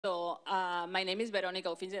my name is Veronica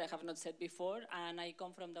Ofinzer, I have not said before, and I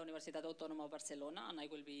come from the Universitat Autònoma of Barcelona, and I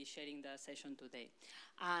will be sharing the session today.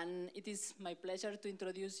 And it is my pleasure to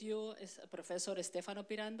introduce you as Professor Stefano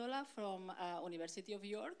Pirandola from University of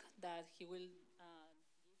York, that he will give the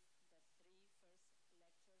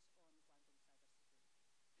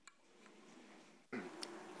 3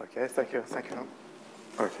 first lectures on quantum cybersecurity. Okay, thank you.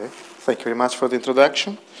 Okay, thank you very much for the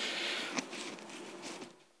introduction.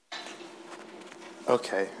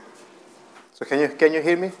 Okay, so can you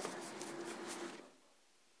hear me?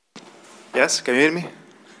 Yes, can you hear me?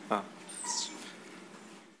 Oh,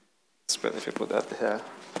 it's better if you put that here.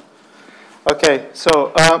 Okay,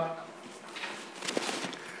 so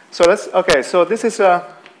so this is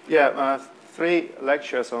 3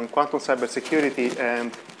 lectures on quantum cybersecurity,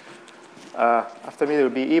 and after me there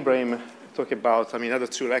will be Ibrahim talk about, other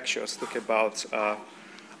 2 lectures talk about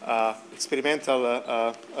experimental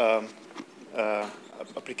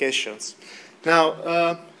applications.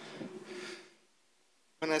 Now,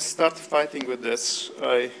 when I start fighting with this,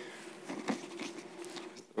 I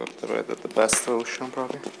have to write at the best solution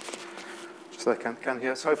probably. So I can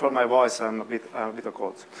hear. Sorry for my voice. I'm a bit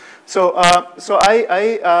cold. So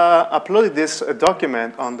I uploaded this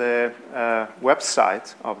document on the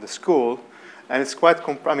website of the school, and it's quite.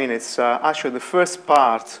 It's actually the first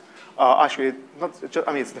part. Actually, not. Just,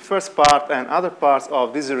 it's the first part, and other parts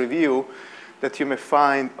of this review that you may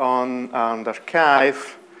find on the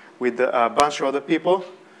archive with a bunch of other people.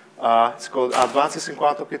 It's called Advances in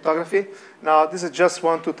Quantum Cryptography. Now, this is just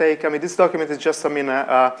one to take. This document is just,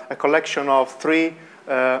 a collection of 3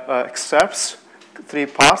 excerpts, 3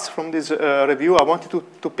 parts from this review. I wanted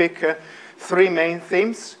to pick 3 main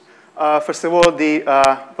themes. First of all, the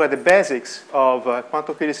basics of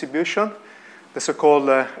quantum key distribution, the so-called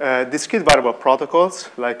discrete variable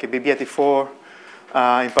protocols, like BB84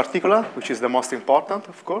 in particular, which is the most important,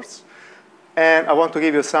 of course. And I want to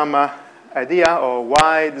give you some idea of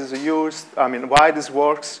why this is used, why this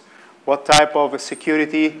works, what type of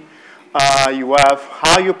security you have,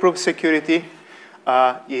 how you prove security,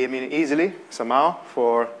 easily, somehow,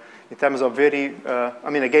 in terms of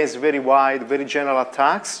against very wide, very general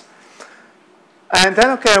attacks. And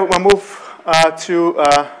then, we'll move to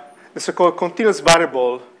the so-called continuous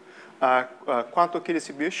variable quantum key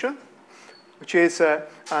distribution, which is a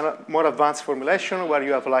more advanced formulation where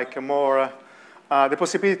you have like a more, the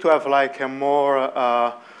possibility to have like a more,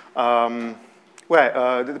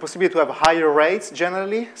 the possibility to have higher rates,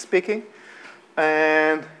 generally speaking.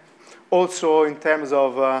 And also in terms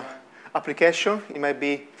of application, it might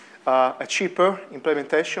be a cheaper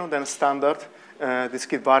implementation than a standard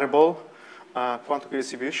discrete variable quantum key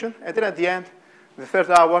distribution. And then at the end, the 3rd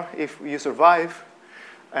hour, if you survive,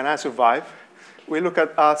 and I survive, we look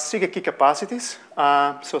at secret key capacities.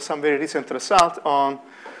 So some very recent result on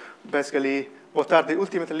basically what are the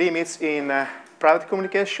ultimate limits in private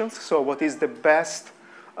communications. So what is the best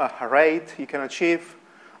rate you can achieve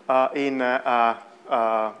in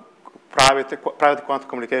private quantum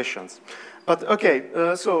communications. But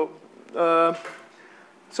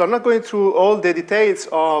so I'm not going through all the details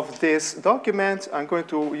of this document. I'm going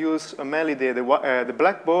to use mainly the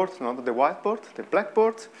blackboard, not the whiteboard, the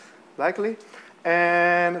blackboard, likely.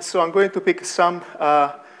 And so I'm going to pick some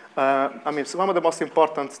of the most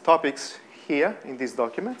important topics here in this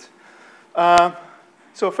document.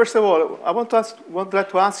 So first of all, I would like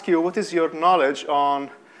to ask you, what is your knowledge on,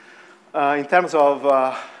 in terms of,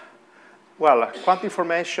 quantum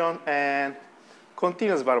information and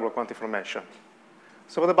continuous variable quantum information?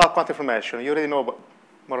 So what about quantum information? You already know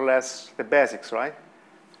more or less the basics, right?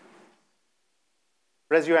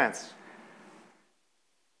 Raise your hands.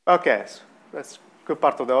 Okay, so that's a good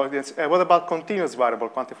part of the audience. What about continuous variable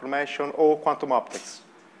quantum information or quantum optics?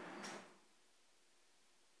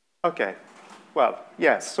 Okay, well,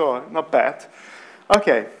 yes, so not bad.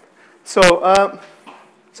 Okay, so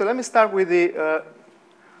let me start with the,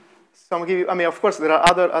 of course, there are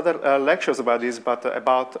other lectures about this, but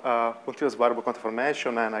about continuous variable quantum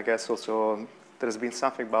information, and I guess also there's been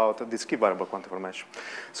something about discrete variable quantum information.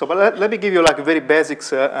 So, but let me give you like very basics,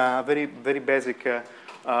 very basic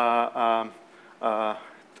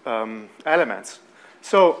elements.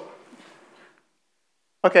 So,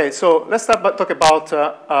 okay, so let's talk about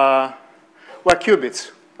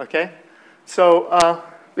qubits. Okay, so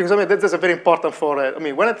because this is very important for.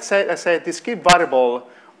 When I say discrete variable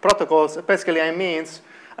protocols, basically I mean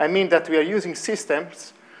that we are using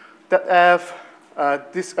systems that have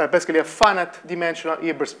basically a finite dimensional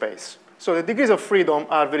Hilbert space. So the degrees of freedom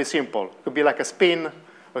are very simple. It could be like a spin,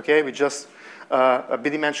 okay, with just a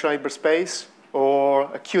bidimensional Hilbert space, or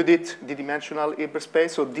a qubit d-dimensional Hilbert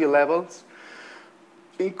space, so d levels.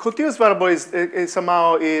 continuous variable is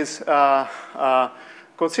somehow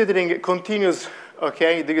considering continuous,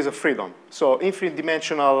 okay, degrees of freedom. So infinite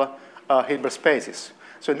dimensional Hilbert spaces.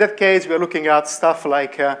 So in that case, we are looking at stuff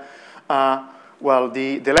like, well,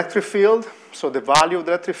 the electric field, so the value of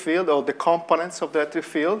the electric field or the components of the electric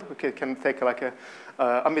field. Okay, can take like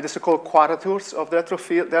I mean, the so-called quadratures of the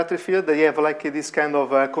electric field. They have like this kind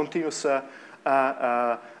of continuous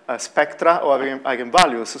spectra or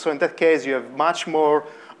eigenvalues. So in that case, you have much more,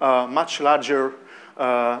 much larger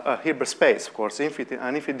Hilbert space, of course, an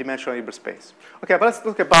infinite dimensional Hilbert space. Okay, but let's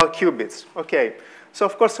talk about qubits. Okay, so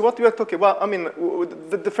of course, what we are talking about, I mean,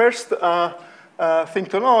 the first thing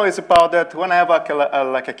to know is about that when I have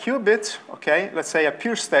like a qubit, okay, let's say a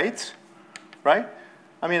pure state, right?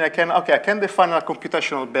 I mean, I can define a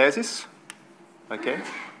computational basis, okay,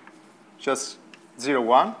 just 0,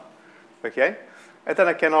 1, okay, and then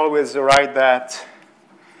I can always write that,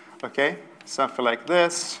 okay, something like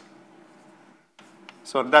this.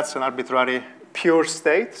 So that's an arbitrary pure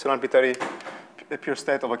state, it's an arbitrary pure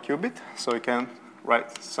state of a qubit. So you can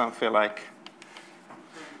write something like,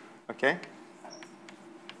 okay,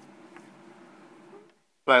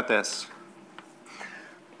 like this.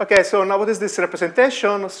 Okay, so now what is this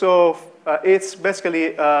representation? So it's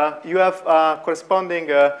basically, you have a corresponding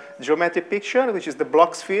geometric picture, which is the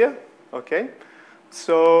block sphere, okay?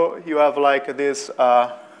 So you have like this,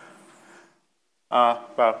 well,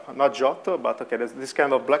 not Giotto, but okay, there's this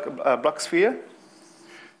kind of block sphere.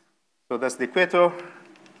 So that's the equator.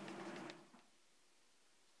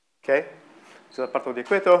 Okay, so that's part of the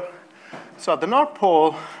equator. So at the North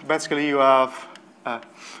Pole, basically you have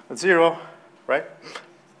 0, right?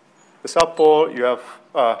 The South Pole, you have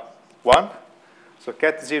 1. So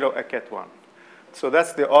ket 0 and ket 1. So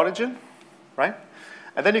that's the origin, right?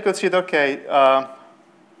 And then you consider, okay,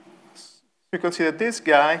 you consider this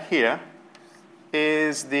guy here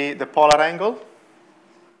is the polar angle,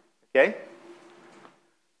 okay?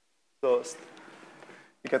 So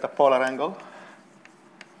you get a polar angle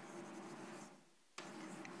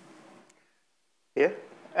here.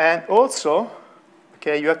 And also,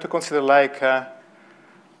 okay, you have to consider like,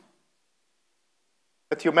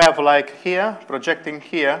 that you may have like here, projecting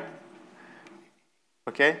here,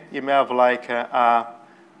 okay? You may have like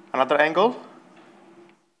another angle,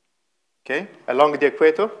 okay, along the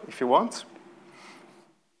equator if you want.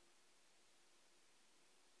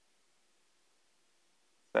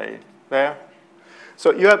 Say there.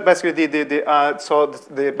 So you have basically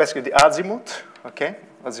basically the azimuth, okay,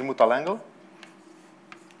 azimuthal angle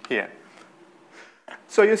here.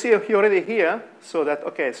 So you see here already here, so that,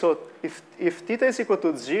 okay, so if theta is equal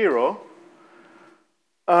to 0,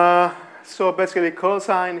 so basically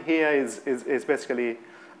cosine here is basically,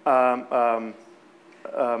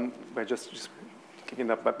 just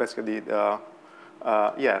kicking up basically,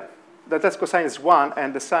 yeah, that's cosine is 1,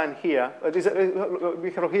 and the sine here,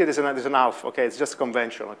 here there's an half, okay, it's just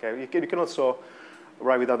convention, okay. You can also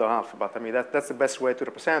write without a half, but I mean, that's the best way to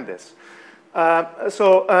represent this.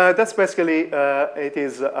 So that's basically, it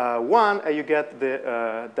is 1, and you get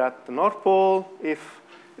that North Pole. If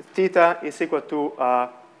theta is equal to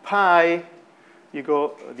pi, you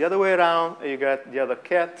go the other way around, and you get the other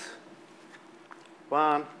ket,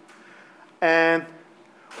 1. And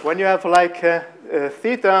when you have like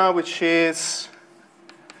theta, which is,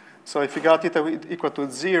 so if you got theta equal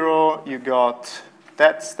to 0, you got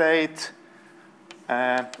that state.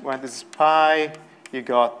 And when this is pi, you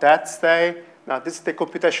got that state. Now this is the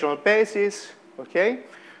computational basis, okay,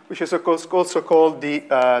 which is also called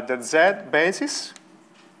the Z basis,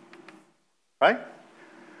 right?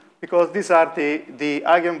 Because these are the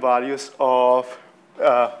eigenvalues of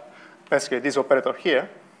basically this operator here,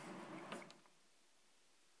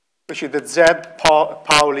 which is the Z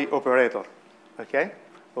Pauli operator, okay?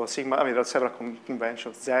 Or sigma, I mean, there are several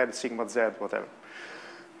conventions, Z, sigma Z, whatever.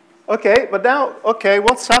 Okay, but now, okay,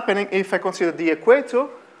 what's happening if I consider the equator,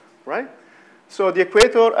 right? So the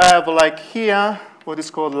equator, I have like here, what is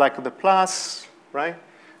called like the plus, right?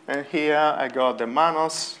 And here I got the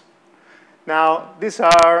minus. Now, these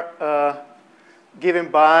are given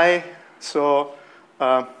by, so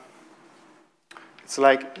it's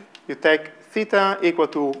like you take theta equal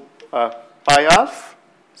to pi half.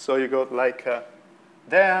 So you got like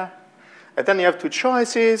there. And then you have two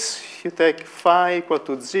choices. You take phi equal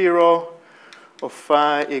to 0 or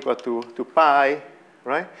phi equal to pi,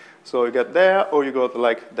 right? So you get there or you go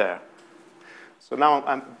like there. So now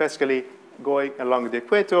I'm basically going along the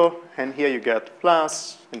equator, and here you get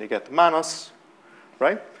plus and you get minus,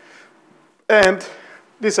 right? And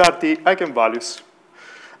these are the eigenvalues,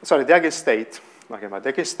 sorry, the eigenstate, the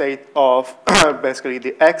eigenstate of basically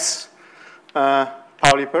the x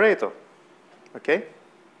Pauli operator, okay?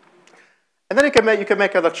 And then you can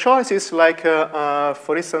make other choices, like,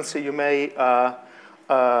 for instance, you may,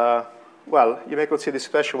 well, you may consider the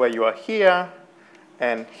situation where you are here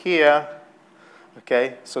and here,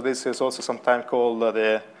 okay? So this is also sometimes called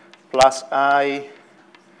the plus I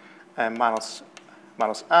and minus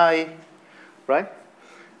I, right?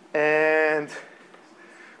 And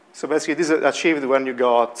so basically this is achieved when you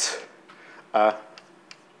got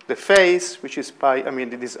the phase, which is pi, I mean,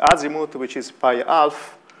 this azimuth, which is pi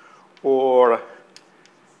half, or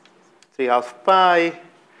 3/2 pi,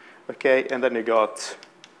 okay? And then you got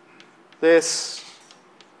this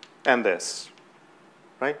and this,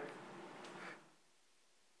 right?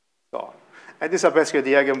 So, and these are basically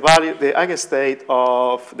the eigenvalue, the eigenstate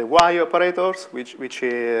of the Y operators, which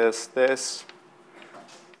is this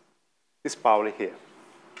Pauli here.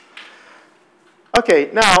 Okay,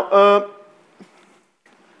 now,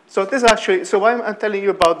 so this actually, so why I'm telling you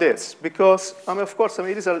about this? Because, of course,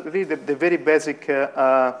 these are really the very basic,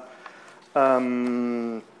 the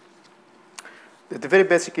very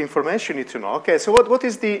basic information you need to know. Okay, so what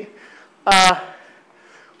is the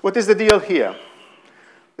deal here?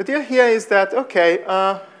 The deal here is that, okay,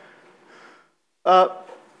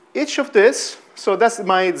 each of this, so that's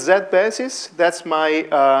my Z basis, that's my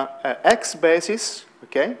X basis,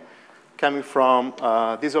 okay, coming from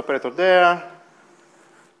this operator there,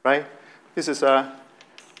 right? This is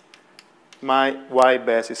my Y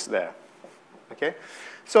basis there, okay?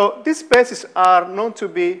 So these bases are known to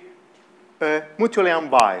be mutually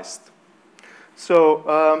unbiased. So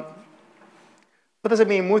what does it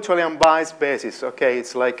mean, mutually unbiased basis? Okay,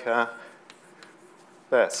 it's like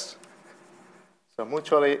this. So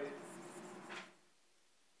mutually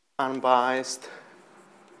unbiased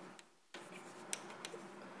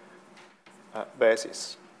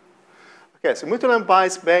basis. Okay, so mutually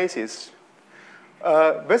unbiased basis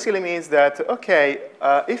basically means that, okay,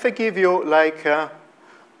 if I give you like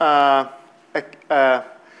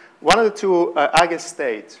one of the two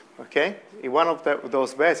eigenstates, okay, in one of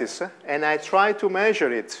those bases, and I try to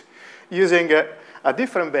measure it using a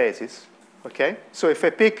different basis, okay? So if I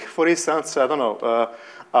pick, for instance, I don't know,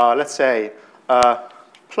 let's say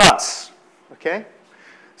plus, okay?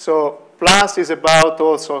 So plus is about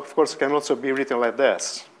also, of course, can also be written like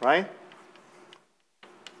this, right?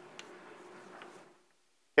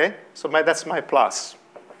 Okay, so that's my plus,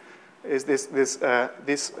 is this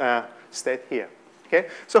state here. Okay,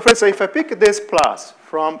 so for instance, if I pick this plus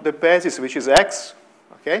from the basis, which is X,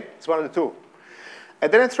 okay, it's one of the two, and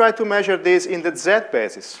then I try to measure this in the Z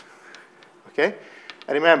basis, okay,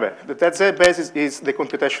 and remember, that Z basis is the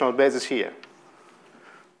computational basis here,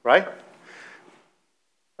 right?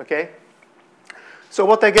 Okay, so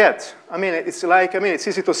what I get, I mean, it's like, I mean, it's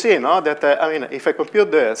easy to see, no, that, I mean, if I compute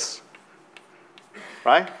this,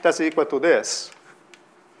 right, that's equal to this,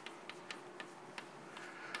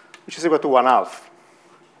 which is equal to 1/2.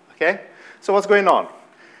 Okay? So what's going on?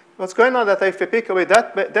 What's going on that if I pick away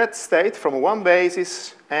that state from one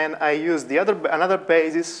basis and I use another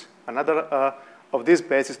basis, of this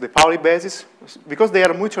basis, the Pauli basis, because they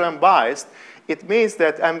are mutually unbiased, it means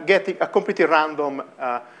that I'm getting a completely random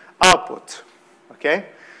output. Okay?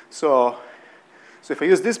 So if I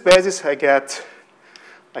use this basis, I get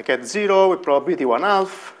 0 with probability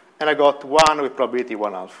 1/2, and I got 1 with probability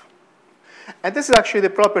 1/2. And this is actually the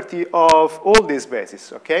property of all these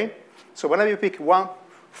bases, okay? So whenever you pick one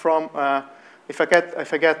from, if I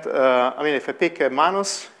pick a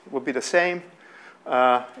minus, it would be the same.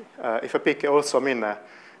 If I pick also,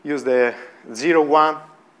 use the 0, 1,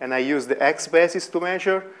 and I use the X basis to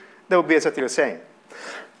measure, that would be exactly the same.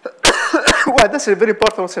 Well, that's a very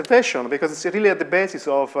important observation because it's really at the basis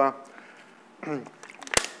of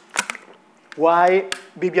why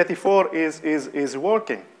BBAT4 is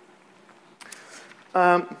working.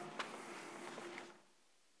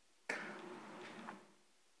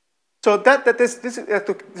 So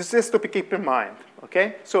this is to keep in mind,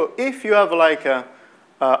 okay? So if you have like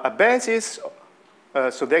a basis,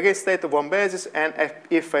 so the eigenstate of one basis, and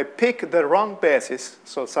if I pick the wrong basis,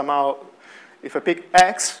 so somehow if I pick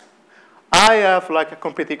X, I have like a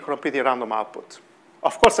completely random output.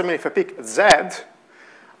 Of course, if I pick Z,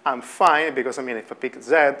 I'm fine because if I pick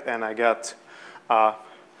Z and I get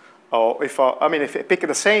or if I pick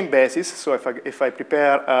the same basis, so if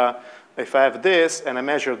I have this and I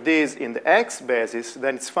measure this in the X basis,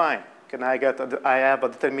 then it's fine. I have a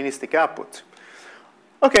deterministic output.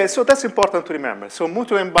 Okay, so that's important to remember. So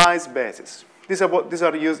mutually unbiased basis. These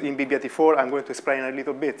are used in BBAT4. I'm going to explain a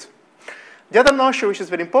little bit. The other notion which is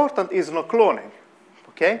very important is no cloning.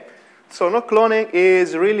 Okay, so no cloning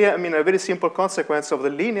is really a very simple consequence of the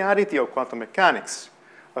linearity of quantum mechanics.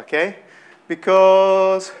 okay?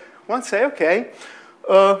 Because one say, okay,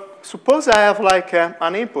 suppose I have like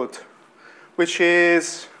an input which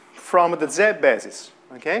is from the Z basis,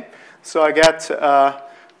 okay? So I get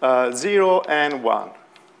 0 and 1,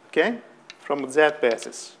 okay, from Z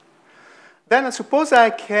basis. Then I suppose I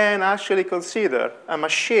can actually consider a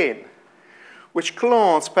machine which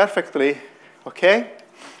clones perfectly, okay,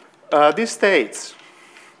 these states.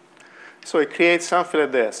 So it creates something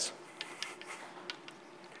like this,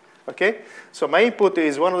 okay? So my input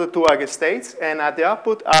is one of the two eigenstates, and at the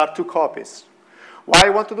output are two copies. Why I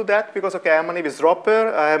want to do that? Because, okay, I'm an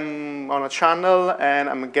eavesdropper, I'm on a channel, and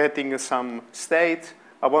I'm getting some state.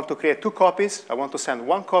 I want to create two copies. I want to send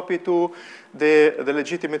one copy to the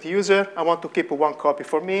legitimate user. I want to keep one copy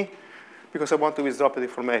for me, because I want to eavesdrop the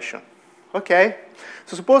information. Okay,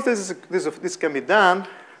 so suppose this can be done,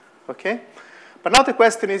 okay? But now the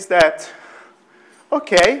question is that,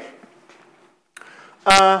 okay,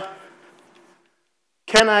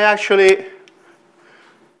 can I actually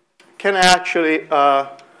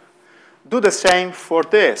do the same for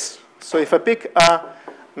this? So if I pick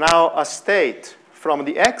now a state from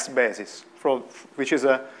the X basis, which is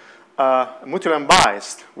a mutually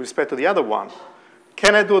unbiased with respect to the other one,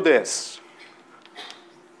 can I do this?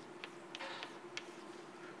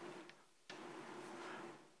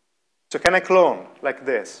 So can I clone like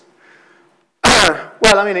this?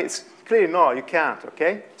 Well, I mean, it's clearly no, you can't,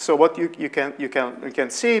 okay? So what you can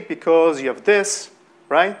see, because you have this,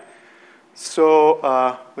 right? So,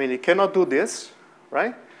 I mean, you cannot do this,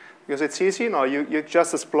 right? Because it's easy. No, you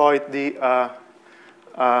just exploit the,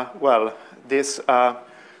 well, this, I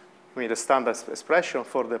mean, the standard expression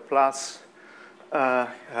for the plus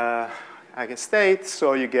eigenstate.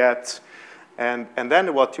 So you get, and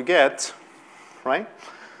then what you get, right?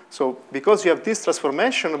 So because you have this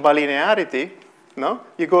transformation by linearity, no,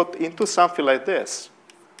 you go into something like this,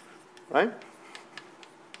 right?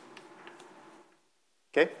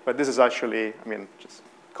 Okay, but this is actually, I mean, just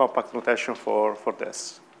compact notation for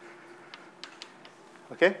this.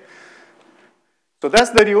 Okay? So that's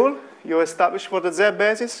the rule you establish for the Z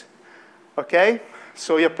basis. Okay?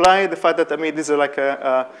 So you apply the fact that, I mean, this is like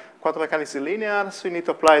a quantum mechanics is linear, so you need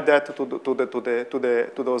to apply that to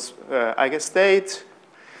those eigenstates.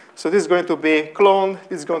 So this is going to be cloned,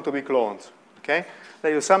 this is going to be cloned, okay?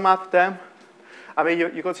 Then you sum up them. I mean,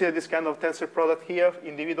 you consider this kind of tensor product here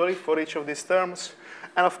individually for each of these terms.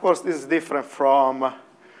 And of course, this is different from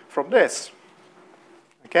this,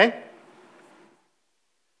 okay?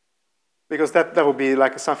 Because that would be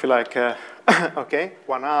like something like, okay,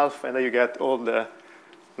 1/2, and then you get all the,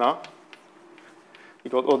 no?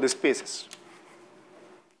 You got all these pieces.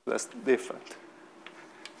 That's different.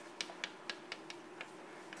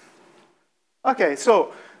 Okay,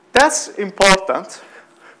 so that's important.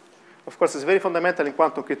 Of course, it's very fundamental in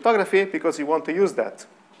quantum cryptography because you want to use that.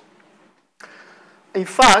 In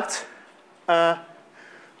fact,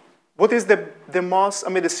 what is the most, I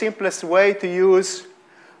mean, the simplest way to use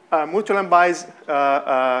mutual unbiased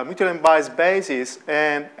basis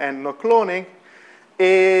and no cloning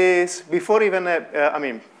is before even, I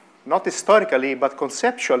mean, not historically, but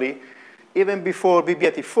conceptually, even before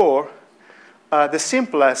BB84, the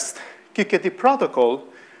simplest QKT protocol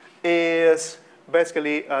is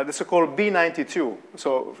basically the so-called B92.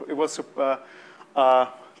 So it was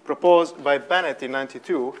proposed by Bennett in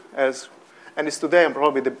 '92 as, and it's today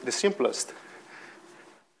probably the simplest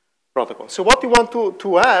protocol. So what you want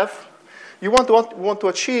to have, you want to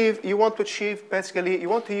achieve basically, you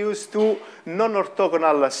want to use two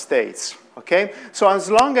non-orthogonal states, okay? So as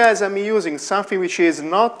long as I'm using something which is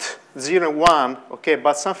not 0 and 1, okay,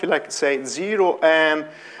 but something like, say, 0 and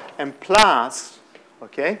plus,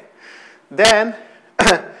 okay, then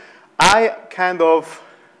I kind of,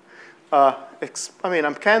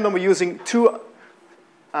 I'm kind of using two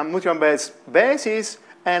mutual unbiased bases,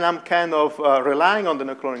 and I'm kind of relying on the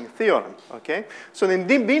no-cloning theorem, okay? So in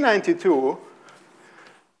the B92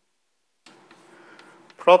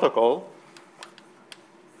 protocol,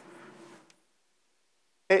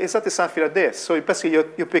 it's something like this. So basically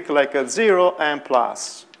you pick like a 0 and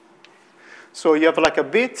plus. So you have like a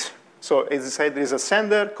bit. So as I said, there is a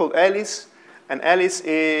sender called Alice, and Alice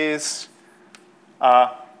is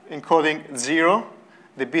encoding 0,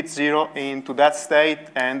 the bit 0 into that state,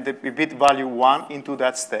 and the bit value 1 into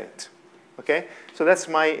that state. Okay? So that's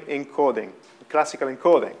my encoding, classical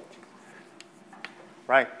encoding.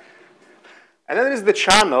 Right? And then there is the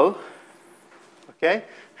channel. Okay?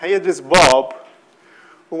 Here there's Bob,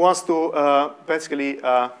 who wants to basically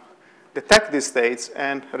detect these states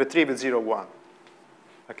and retrieve 0, 1.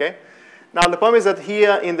 Okay? Now the problem is that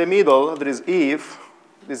here in the middle there is Eve,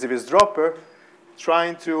 this is eavesdropper,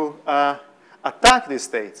 trying to attack these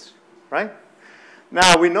states, right?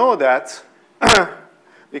 Now we know that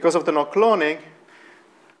because of the no cloning,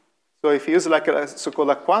 so if you use like a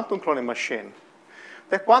so-called a quantum cloning machine,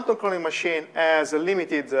 the quantum cloning machine has a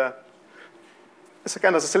limited,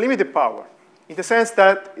 it's a limited power, in the sense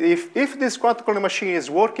that if this quantum cloning machine is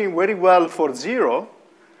working very well for 0,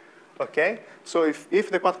 okay, so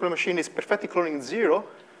if the quantum cloning machine is perfectly cloning 0,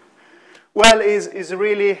 well, is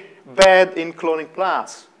really bad in cloning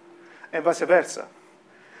plus, and vice versa.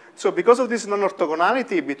 So because of this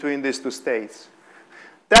non-orthogonality between these two states,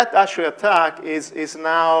 that actual attack is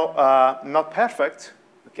now not perfect,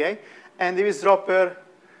 okay? And the eavesdropper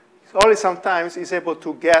only sometimes is able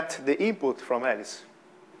to get the input from Alice,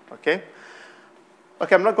 okay?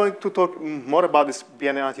 Okay, I'm not going to talk more about this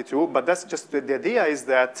BN92, but that's just the idea is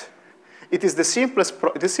that it is the simplest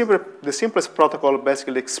protocol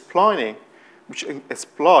basically exploiting, which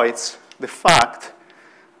exploits the fact,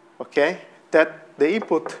 okay, that the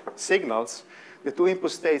input signals, the two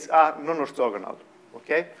input states are non-orthogonal,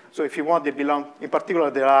 okay? So if you want, they belong, in particular,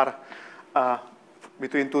 they are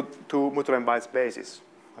between two mutually unbiased bases,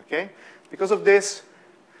 okay? Because of this,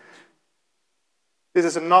 this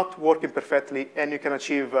is not working perfectly, and you can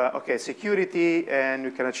achieve, okay, security, and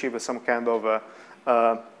you can achieve some kind of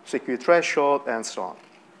security threshold, and so on.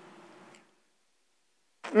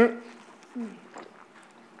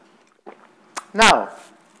 Now,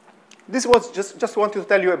 this was just wanted to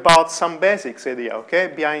tell you about some basics idea, okay,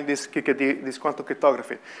 behind this QKD, this quantum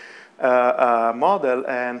cryptography model,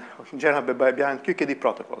 and in general behind QKD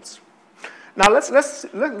protocols. Now let's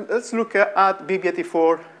look at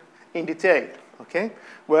BB84 in detail, okay,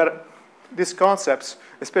 where these concepts,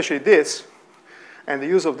 especially this, and the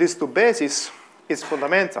use of these two bases is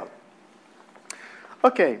fundamental.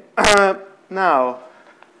 Okay, now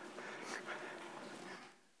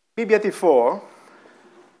BB84.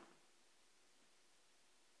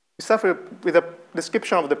 We start with a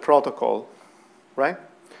description of the protocol, right?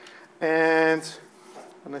 And I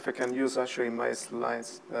don't know if I can use actually my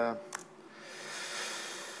slides.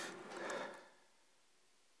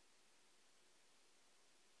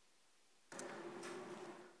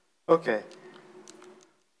 Okay.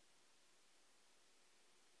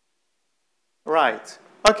 Right.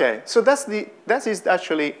 Okay. So that is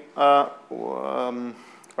actually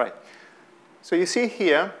right. So you see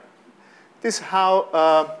here, this is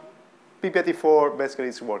how BB84 basically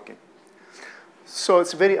is working. So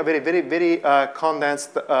it's a very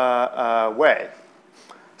condensed way.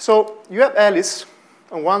 So you have Alice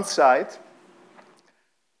on one side,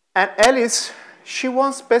 and Alice, she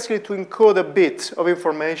wants basically to encode a bit of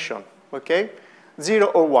information, okay? 0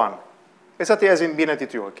 or 1, exactly as in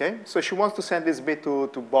B92, okay? So she wants to send this bit to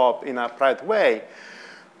Bob in a private way.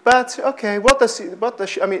 But okay,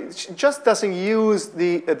 I mean, she just doesn't use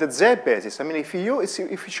the Z basis. I mean, if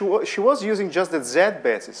she was using just the Z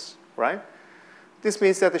basis, right? This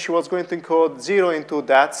means that she was going to encode 0 into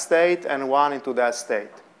that state and 1 into that state,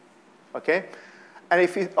 okay? And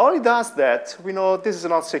if it only does that, we know this is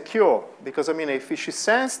not secure, because I mean, if she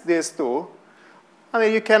sends these two, I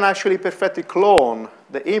mean, you can actually perfectly clone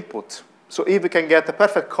the input. So if you can get a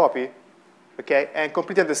perfect copy, okay, and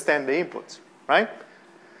completely understand the input, right?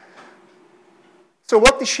 So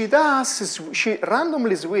what she does is she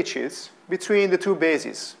randomly switches between the two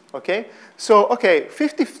bases, okay? So, okay,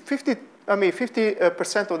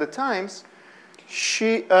 50% of the times,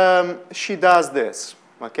 she does this,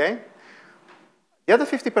 okay? The other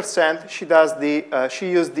 50%, she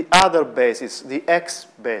uses the other basis, the X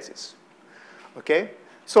basis, okay?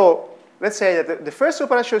 So let's say that the first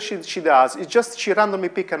operation she does is just she randomly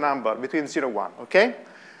pick a number between 0 and 1, okay?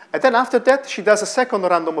 And then after that, she does a second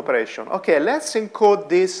random operation. Okay, let's encode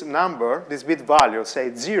this number, this bit value,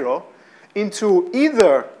 say 0, into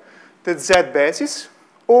either the Z basis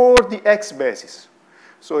or the X basis.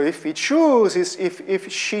 So if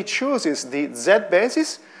she chooses the Z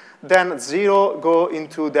basis, then 0 go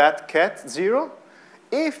into that cat 0.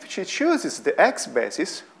 If she chooses the X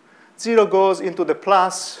basis, 0 goes into the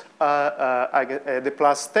plus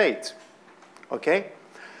state, okay?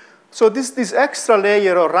 So this extra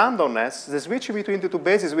layer of randomness, the switching between the two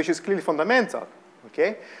bases, which is clearly fundamental,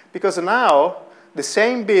 okay? Because now the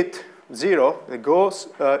same bit 0 that goes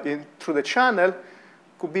through the channel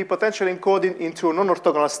could be potentially encoded into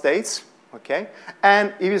non-orthogonal states, okay?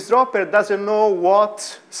 And eavesdropper doesn't know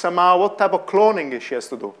what type of cloning she has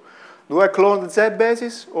to do. Do I clone the Z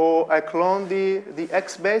basis, or I clone the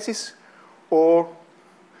X basis, or,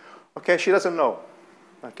 okay, she doesn't know,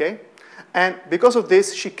 okay? And because of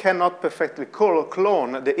this, she cannot perfectly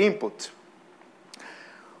clone the input.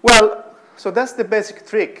 Well, so that's the basic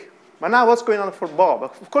trick, But now what's going on for Bob?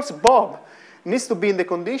 Of course, Bob needs to be in the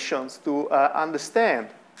conditions to understand,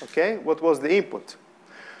 okay, what was the input.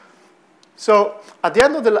 So at the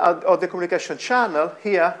end of the communication channel,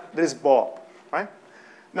 here, there is Bob, right?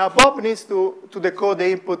 Now, Bob needs to decode the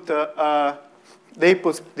input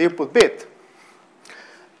bit.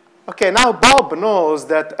 Okay, now Bob knows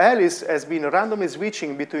that Alice has been randomly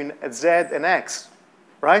switching between Z and X,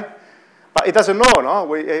 right? But it doesn't know,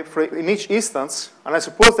 no? In each instance, and I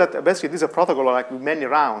suppose that basically this is a protocol like with many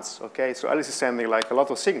rounds, okay? So Alice is sending like a lot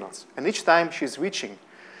of signals, and each time she's switching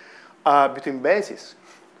between bases.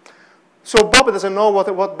 So Bob doesn't know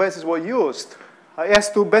what bases were used. He has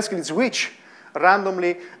to basically switch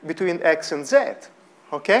randomly between X and Z,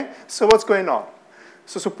 okay? So what's going on?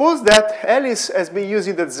 So suppose that Alice has been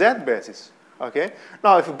using the Z basis, okay?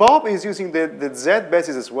 Now, if Bob is using the Z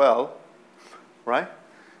basis as well, right,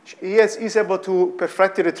 he's able to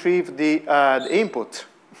perfectly retrieve the input,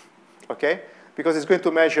 okay? Because it's going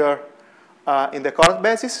to measure in the correct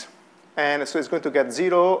basis, and so it's going to get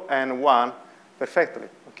 0 and 1 perfectly,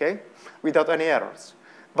 okay, without any errors.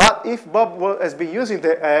 But if Bob has been using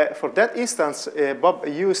for that instance, Bob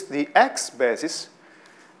used the X basis,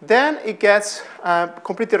 then it gets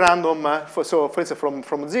completely random. So for instance,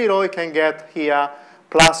 from 0, it can get here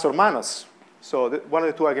plus or minus. So one of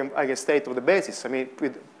the two eigenstate of the basis, I mean,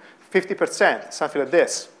 with 50%, something like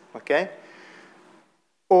this, okay?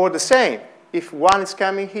 Or the same, if 1 is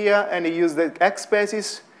coming here and he uses the X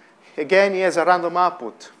basis, again, he has a random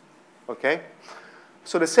output, okay?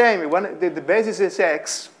 So the same, when the basis is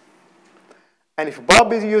X, and if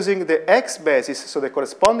Bob is using the X basis, so the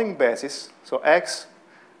corresponding basis, so X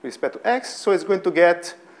with respect to X, so it's going to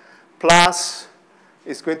get plus,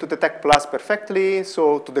 it's going to detect plus perfectly,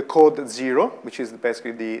 so to decode 0, which is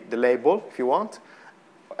basically the label, if you want.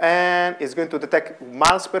 And it's going to detect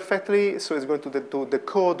minus perfectly, so it's going to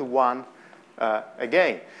decode 1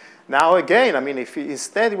 again. Now again, I mean, if he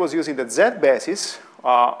instead he was using the Z basis,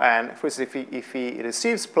 and for instance, if he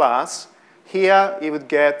receives plus, here he would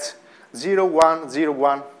get 0, 1, 0,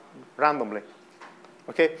 1 randomly.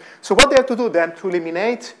 Okay? So what they have to do then to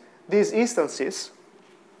eliminate these instances,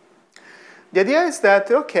 the idea is that,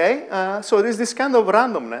 okay, so there's this kind of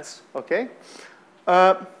randomness, okay,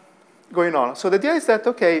 going on. So the idea is that,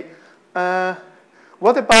 okay,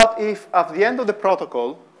 what about if at the end of the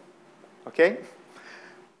protocol, okay,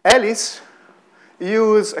 Alice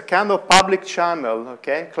use a kind of public channel,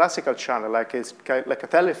 okay, classical channel, like a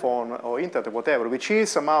telephone or internet, whatever, which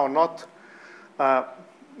is somehow not, I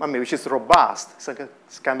mean, which is robust.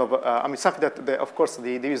 It's kind of, I mean, something that, of course, the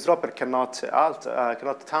eavesdropper cannot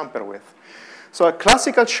tamper with. So a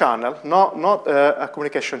classical channel, not a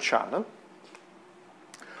communication channel.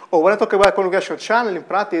 Or when I talk about communication channel in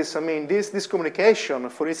practice, I mean, this communication,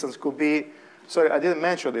 for instance, could be, sorry, I didn't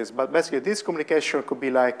mention this, but basically this communication could be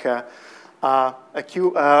like a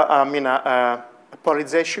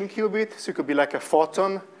polarization qubit. So it could be like a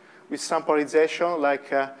photon with some polarization, like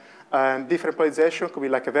different polarization. Could be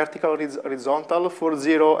like a vertical, horizontal for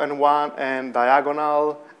 0 and 1, and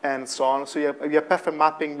diagonal, and so on. So you have perfect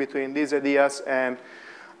mapping between these ideas and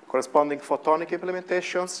corresponding photonic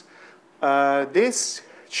implementations. This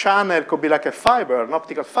channel could be like a fiber, an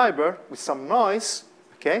optical fiber with some noise,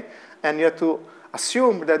 okay? And you have to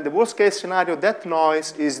assume that the worst case scenario, that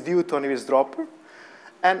noise is due to an eavesdropper.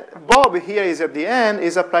 And Bob here is at the end,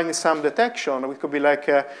 is applying some detection. It could be like,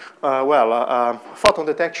 photon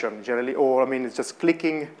detection generally, or I mean, it's just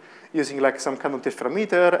clicking using like some kind of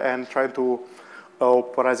difframeter and trying to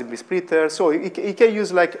polarizing the splitter. So it can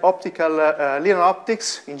use like optical, linear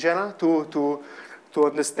optics in general to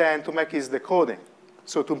understand, to make his decoding.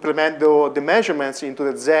 So to implement the measurements into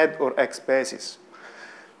the Z or X basis.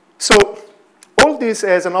 So all this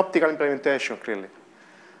as an optical implementation, clearly.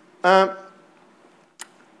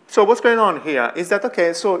 So what's going on here is that,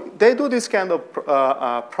 okay, so they do this kind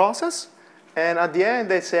of process, and at the end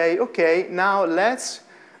they say, okay, now let's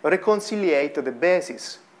reconciliate the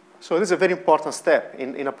basis. So this is a very important step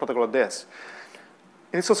in a protocol like this.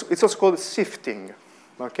 And it's also called sifting,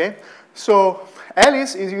 okay? So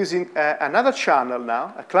Alice is using another channel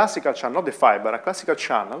now, a classical channel, not the fiber, a classical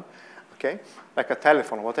channel, okay, like a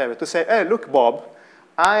telephone or whatever, to say, hey, look, Bob,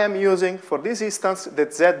 I am using for this instance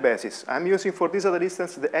the Z basis. I'm using for this other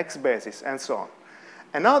instance the X basis, and so on.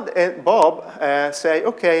 And now Bob say,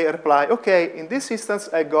 okay, reply, okay, in this instance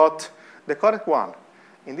I got the correct one.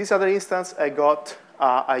 In this other instance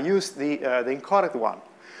I used the incorrect one.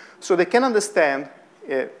 So they can understand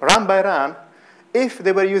run by run if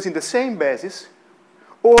they were using the same basis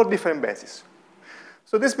or different basis.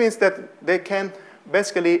 So this means that they can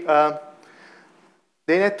basically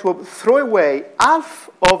they had to throw away half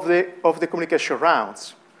of the communication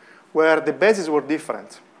rounds where the bases were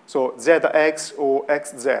different, so ZX or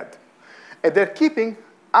XZ. And they're keeping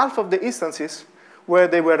half of the instances where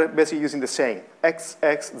they were basically using the same,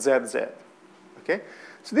 XXZZ. Okay?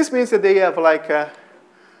 So this means that they have like,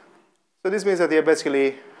 so this means that they are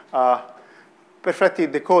basically perfectly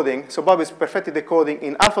decoding. So Bob is perfectly decoding.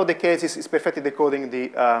 In half of the cases, is perfectly decoding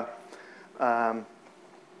the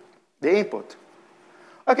input.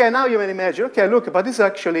 Okay, now you may imagine, okay, look, but this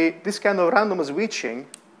actually, this kind of random switching,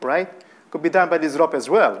 right, could be done by this dropper as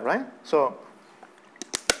well, right? So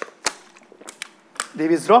the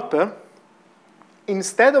eavesdropper,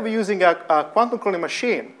 instead of using a quantum cloning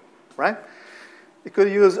machine, right, you could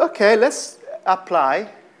use, okay, let's apply,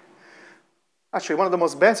 actually one of the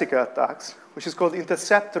most basic attacks, which is called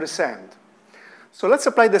intercept resend. So let's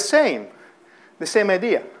apply the same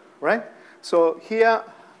idea, right? So here,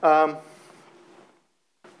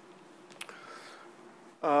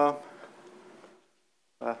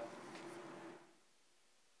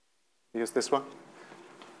 use this one.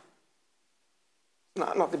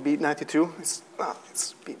 No, not the B92. It's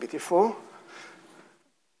B84.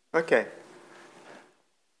 Okay.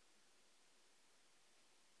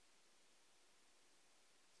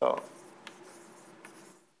 So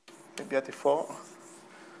B84.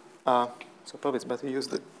 So probably it's better to use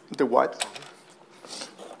the white one.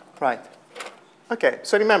 Right. Okay.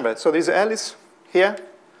 So remember. So there's Alice here.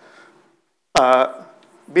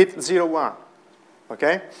 Bit 01.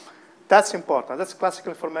 Okay. That's important. That's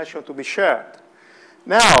classical information to be shared.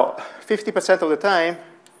 Now, 50% of the time,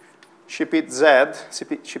 she picked Z,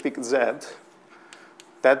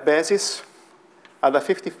 that basis. Other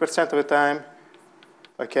 50% of the time,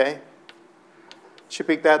 okay, she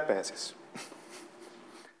picked that basis.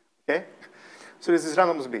 Okay? So this is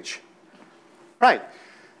random switch. Right.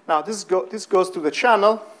 Now, this goes to the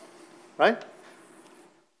channel, right?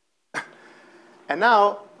 And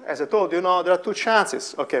now, as I told you, there are two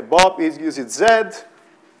chances. Okay, Bob is using Z.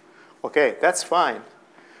 Okay, that's fine.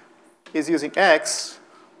 He's using X.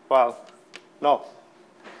 Well, no.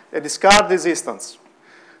 They discard resistance.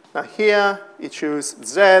 Now here, he chooses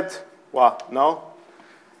Z. Well, no.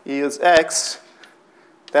 He uses X.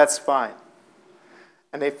 That's fine.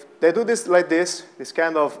 And if they do this like this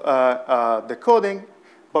kind of decoding,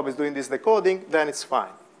 Bob is doing this decoding, then it's fine.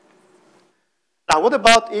 Now, what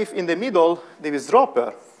about if in the middle, the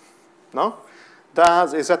eavesdropper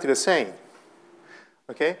does exactly the same?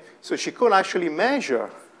 Okay, so she could actually measure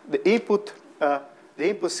the input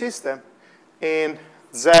system in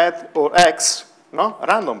Z or X,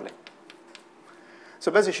 randomly.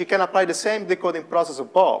 So basically, she can apply the same decoding process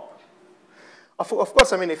of Bob. Of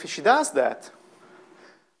course, I mean, if she does that,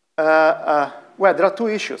 well, there are two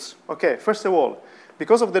issues. Okay, first of all,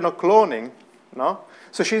 because of the no cloning,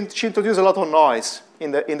 so she introduced a lot of noise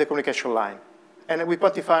in the communication line, and we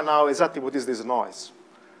quantify now exactly what is this noise.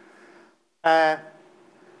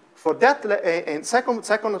 For that, in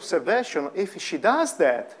second observation, if she does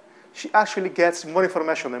that, she actually gets more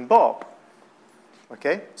information than Bob.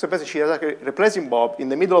 Okay? So basically, she is actually replacing Bob in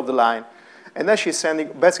the middle of the line, and then she's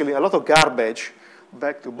sending basically a lot of garbage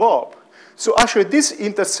back to Bob. So actually, this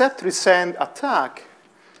intercept resend attack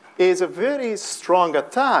is a very strong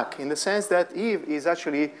attack in the sense that Eve is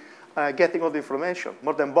actually getting all the information,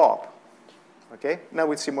 more than Bob. Okay? Now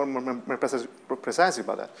we'll see more precisely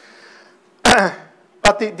about that.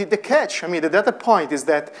 But the catch, I mean, the data point is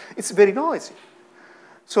that it's very noisy.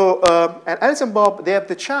 So, and Alice and Bob, they have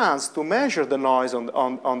the chance to measure the noise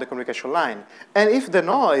on the communication line. And if the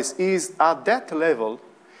noise is at that level,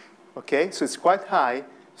 okay, so it's quite high,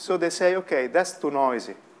 so they say, okay, that's too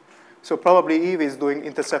noisy. So probably Eve is doing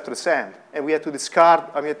intercept resend, and we have to discard,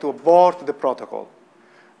 I mean, we have to abort the protocol,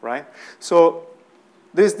 right? So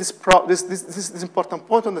this important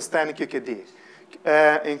point to understand in QKD.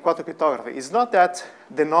 In quantum cryptography, it's not that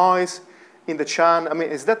the noise in the channel, I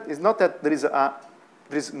mean, it's not that there is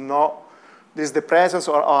the presence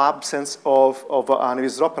or absence of an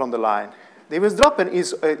eavesdropper on the line. The eavesdropper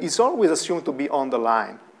is always assumed to be on the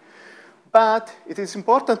line. But it is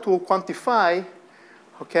important to quantify,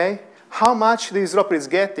 okay, how much the eavesdropper is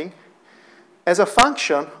getting as a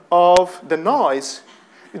function of the noise,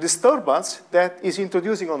 the disturbance that is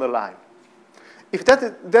introducing on the line. If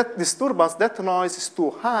that disturbance, that noise is too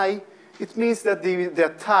high, it means that the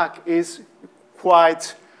attack is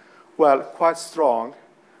quite strong,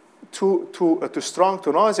 too strong,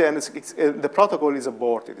 too noisy, and the protocol is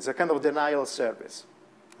aborted. It's a kind of denial service.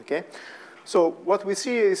 Okay? So what we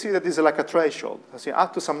see is that this is like a threshold. I see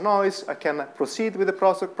up to some noise, I can proceed with the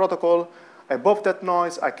protocol. Above that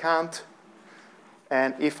noise, I can't.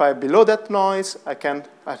 And if I'm below that noise, I can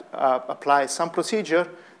apply some procedure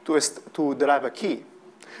to derive a key.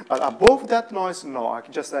 But above that noise, no, I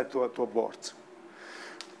can just have to abort.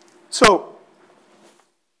 So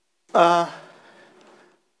I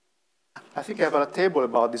think I have a table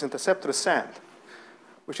about this interceptor ascent,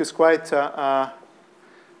 which is quite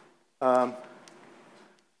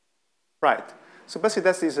right. So basically,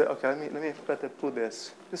 that's this. Okay, let me better put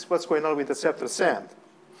this. This is what's going on with interceptor ascent.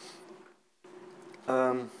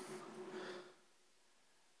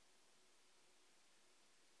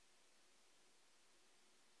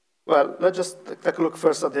 Well, let's just take a look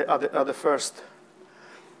first at the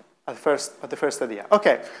first idea.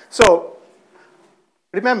 Okay, so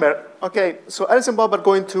remember, okay, so Alice and Bob are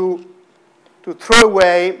going to throw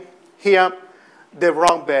away here the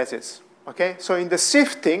wrong basis. Okay, so in the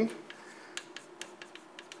sifting,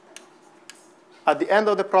 at the end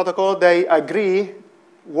of the protocol, they agree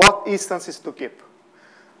what instances to keep.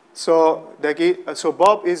 So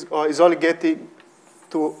Bob is only getting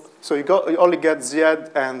to. So you only get Z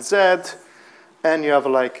and Z, and you have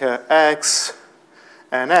like X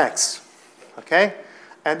and X, okay?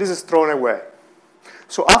 And this is thrown away.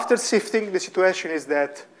 So after sifting, the situation is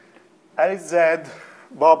that Alice Z,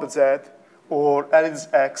 Bob Z, or Alice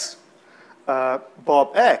X,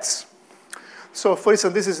 Bob X. So for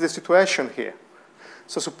instance, this is the situation here.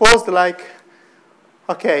 So suppose like,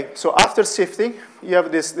 okay, so after sifting, you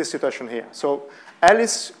have this situation here. So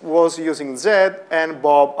Alice was using Z, and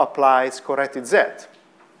Bob applies corrected Z,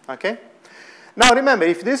 okay? Now remember,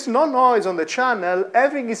 if there's no noise on the channel,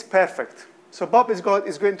 everything is perfect. So Bob is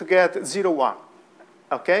going to get 0, 1,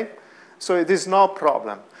 okay? So there's no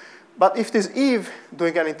problem. But if there's Eve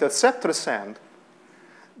doing an interceptor ascent,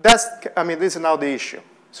 this is now the issue.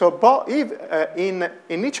 So Eve, in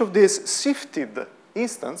each of these sifted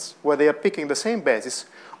instances, where they are picking the same basis,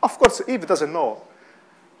 of course, Eve doesn't know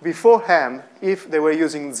beforehand if they were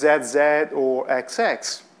using ZZ or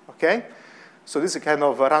XX, okay? So this is kind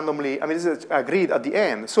of randomly, this is agreed at the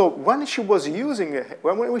end. So when she was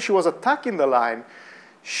when she was attacking the line,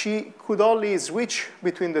 she could only switch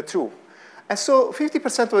between the two. And so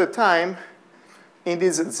 50% of the time, in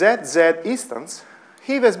this ZZ instance,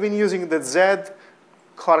 Eve has been using the Z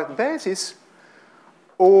correct basis,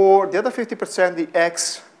 or the other 50% the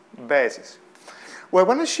X basis. Well,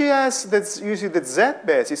 when she has using the Z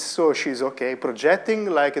basis, so she's okay projecting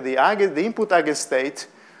like the input eigenstate,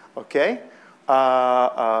 okay,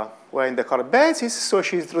 well in the correct basis, so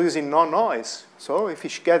she's introducing no noise. So if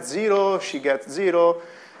she gets 0, she gets 0.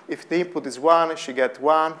 If the input is 1, she gets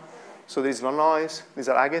 1. So there is no noise. These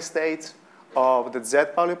are eigenstates of the Z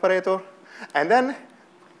Pauli operator. And then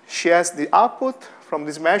she has the output from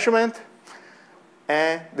this measurement,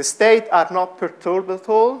 and the states are not perturbed at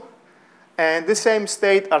all. And the same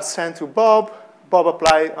state are sent to Bob. Bob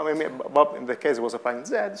applied, Bob in the case was applying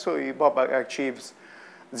Z, so Bob achieves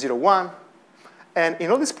 0, 1. And in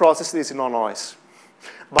all this process, there is no noise.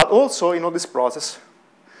 But also, in all this process,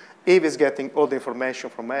 Eve is getting all the information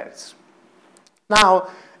from Alice. Now,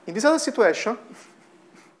 in this other situation,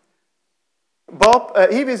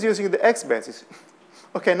 Eve is using the X basis.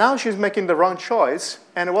 Okay, now she's making the wrong choice.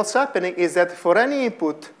 And what's happening is that for any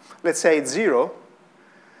input, let's say 0,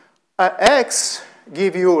 X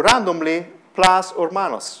give you randomly plus or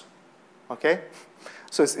minus, okay?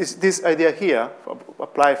 So it's this idea here,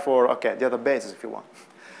 apply for, okay, the other basis if you want.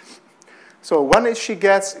 So when she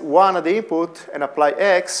gets 1 at the input and apply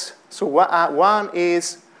X, so 1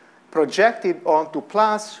 is projected onto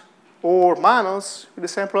plus or minus with the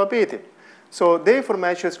same probability. So the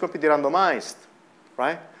information is completely randomized,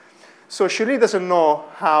 right? So she really doesn't know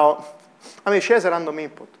how, she has a random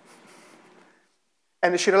input.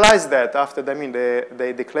 And she realized that after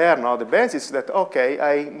they declare now the basis that,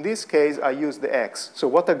 okay, in this case, I use the X. So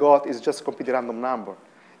what I got is just a completely random number.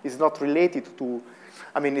 It's not related to,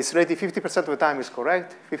 it's related 50% of the time is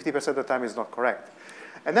correct, 50% of the time is not correct.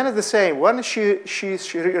 And then it's the same, when she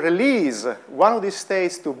release one of these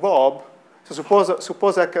states to Bob, so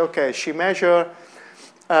suppose like, okay, she measure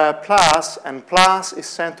plus, and plus is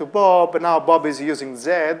sent to Bob, but now Bob is using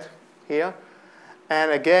Z here.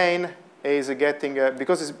 And again, is getting,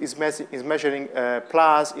 because it's measuring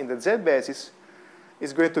plus in the Z basis,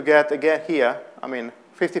 is going to get, again here,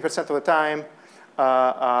 50% of the time,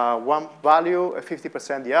 one value,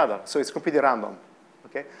 50% the other. So it's completely random,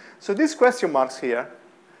 okay? So these question marks here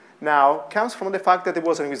now comes from the fact that it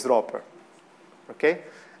was an eavesdropper, okay?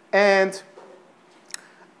 And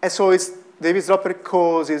so the eavesdropper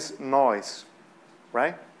causes noise,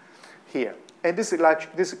 right? Here. And this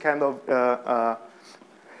is kind of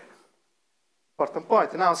important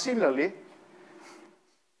point. Now, similarly,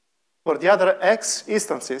 for the other X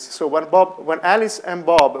instances, so when Alice and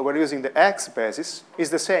Bob were using the X basis, is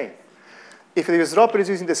the same. If the eavesdropper is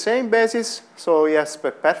using the same basis, so he has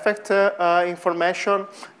perfect information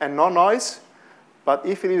and no noise. But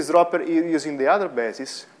if the eavesdropper is using the other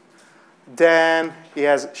basis, then she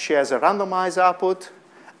has a randomized output,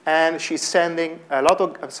 and she's sending a lot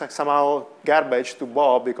of somehow garbage to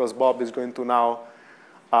Bob, because Bob is going to now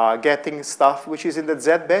getting stuff which is in the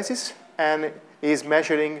Z basis, and is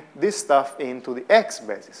measuring this stuff into the X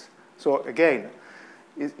basis. So again,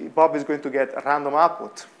 Bob is going to get a random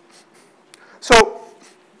output. So,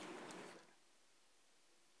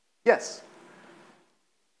 yes?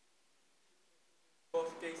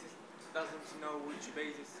 Both cases doesn't know which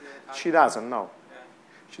basis. She doesn't know. Yeah.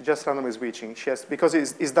 She just randomly switching. Because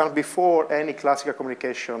it's done before any classical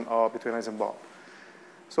communication between Alice and Bob.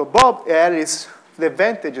 So Bob, Alice, the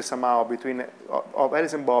advantage somehow of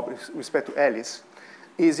Alice and Bob with respect to Alice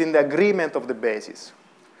is in the agreement of the basis.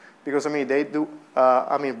 Because,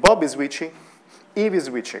 Bob is switching, Eve is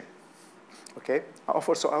switching. Okay?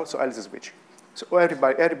 Also Alice is switching. So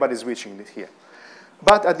everybody is switching this here.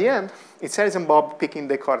 But at the end, it's Alice and Bob picking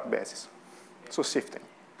the correct basis. So shifting.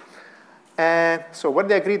 And so when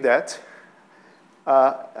they agree that,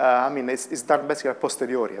 it's done basically a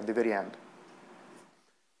posteriori at the very end.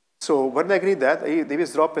 So when they agreed that, the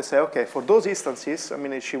eavesdropper say, okay, for those instances,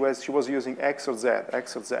 she was using X or Z.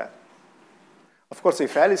 Of course,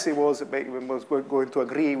 if Alice was going to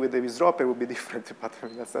agree with the eavesdropper, it would be different, but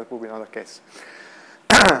that would be another case.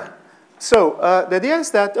 So the idea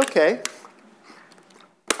is that, okay,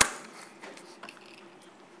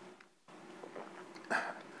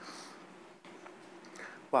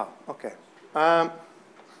 wow, okay.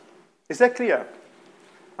 Is that clear?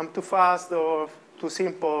 I'm too fast or too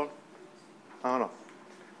simple? I don't know.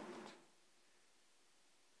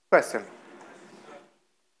 Question?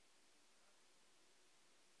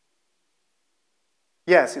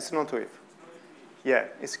 Yes, it's not if. Yeah,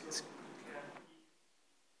 it's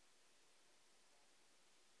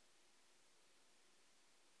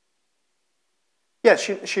yeah,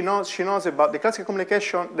 she knows about the classical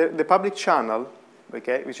communication, the public channel,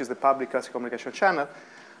 okay, which is the public classical communication channel,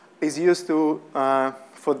 is used to,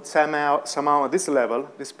 for somehow at this level,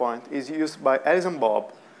 this point, is used by Alice and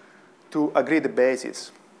Bob to agree the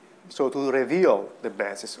basis, so to reveal the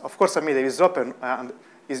basis. Of course, the eavesdropper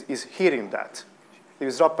is hearing that. The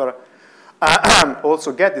eavesdropper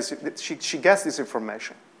also gets this, she gets this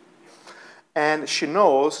information. And she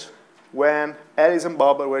knows when Alice and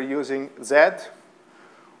Bob were using Z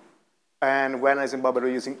and when Alice and Bob were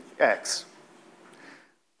using X.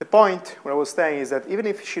 The point, what I was saying, is that even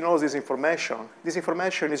if she knows this information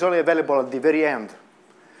is only available at the very end.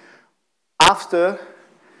 After,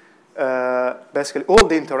 basically, all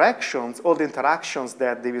the interactions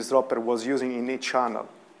that the eavesdropper was using in each channel.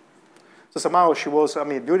 So somehow she was,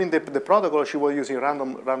 during the protocol, she was using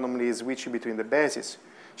randomly switching between the bases.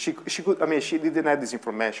 She didn't have this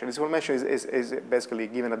information. This information is basically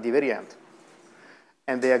given at the very end.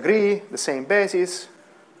 And they agree, the same basis.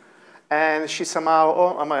 And she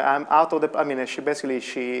somehow, I'm out of the,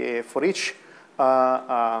 she for each,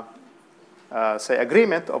 say,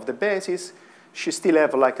 agreement of the basis, she still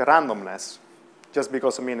have like a randomness, just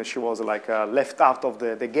because, she was like left out of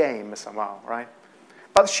the game somehow, right?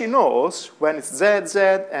 But she knows when it's ZZ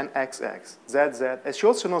and XX, ZZ, and she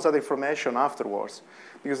also knows that information afterwards,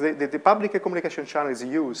 because the public communication channel is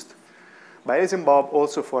used by Alice and Bob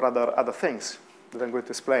also for other things that I'm going to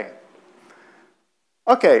explain.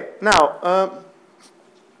 Okay, now,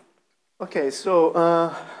 so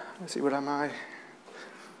let's see, where am I?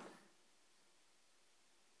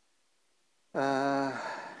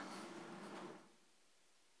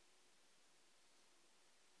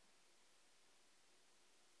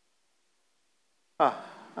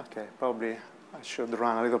 Okay, probably I should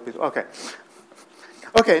run a little bit. Okay.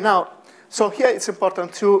 Okay, now, so here it's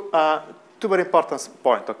important two very important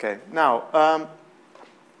points. Okay, now,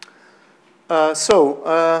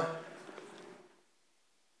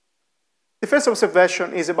 the first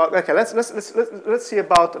observation is about, okay, let's see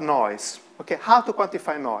about noise. Okay, how to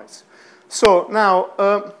quantify noise. So now,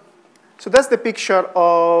 so that's the picture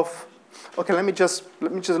of, okay, let me just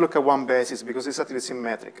look at one basis because it's actually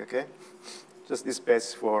symmetric, okay? Just this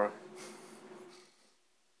basis for,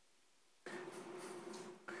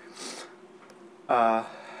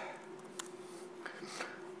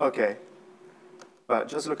 okay, but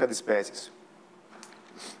just look at this basis.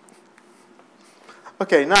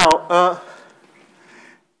 Okay, now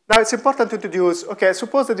it's important to introduce, okay,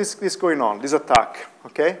 suppose that this is going on, this attack,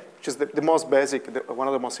 okay, which is the most basic, one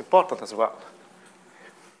of the most important as well.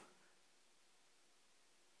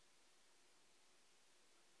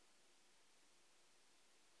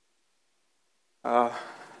 Probably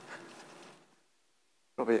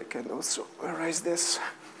I can also erase this.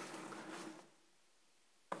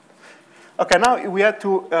 Okay, now we had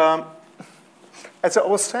to, as I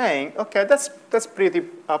was saying, okay, that's pretty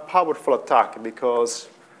powerful attack because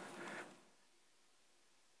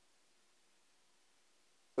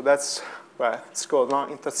so that's, well, it's called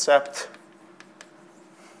intercept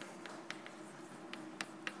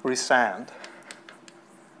resend.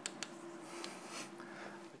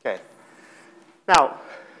 Okay. Now,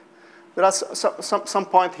 there are some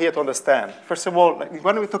point here to understand. First of all,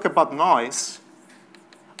 when we talk about noise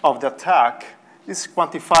of the attack, this is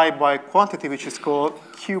quantified by a quantity which is called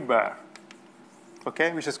Q bar,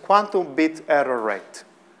 okay, which is quantum bit error rate.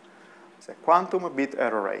 It's a quantum bit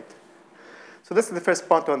error rate. So that's the first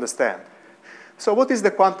point to understand. So what is the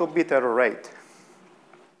quantum bit error rate?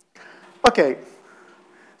 Okay,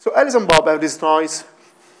 so Alice and Bob have this noise.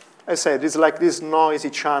 I said it's like this noisy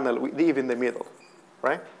channel with Eve in the middle,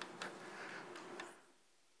 right?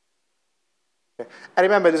 Okay. And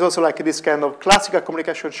remember, there's also like this kind of classical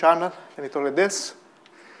communication channel, and it's like this,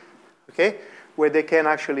 okay, where they can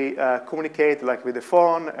actually communicate like with the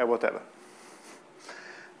phone or whatever.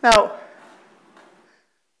 Now,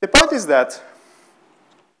 the point is that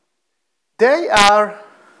they are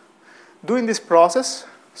doing this process,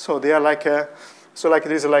 so they are like, so like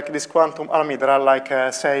there is like this quantum, I mean, there are like,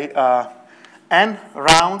 say, n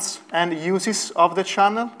rounds, n uses of the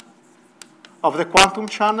channel, of the quantum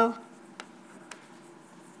channel,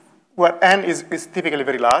 where n is typically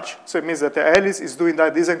very large. So it means that Alice is doing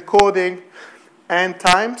that, this encoding n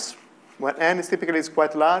times, when n is typically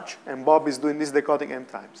quite large, and Bob is doing this decoding n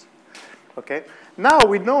times. Okay? Now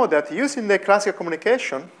we know that using the classical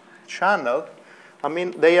communication channel, I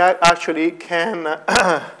mean, they actually can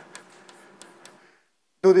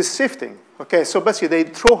do this shifting. Okay, so basically they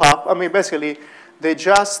throw up, I mean, basically they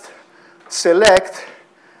just select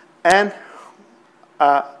n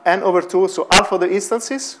over 2, so half of the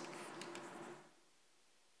instances.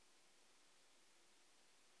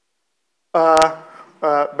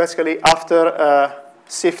 Basically after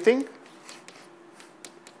shifting.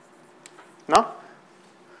 No?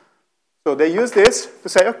 So they use this to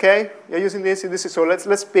say, okay, you're using this, so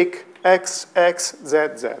let's pick x, x, z,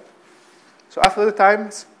 z. So after the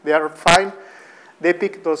times, they are fine. They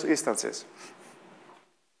pick those instances.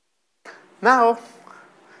 Now,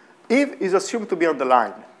 Eve is assumed to be on the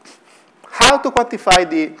line. How to quantify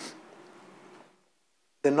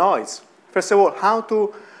the noise? First of all, how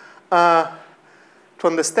to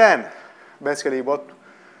understand, basically,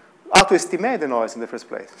 how to estimate the noise in the first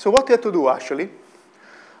place. So what you have to do, actually,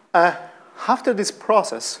 after this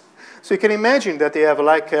process, so you can imagine that they have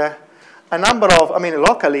like a number of, I mean,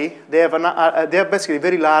 locally, they have basically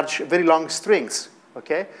very large, very long strings,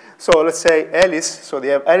 okay? So let's say Alice, so they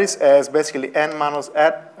have Alice as basically n minus,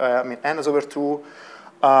 n is over 2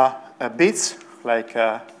 bits, like,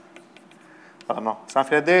 I don't know,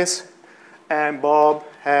 something like this. And Bob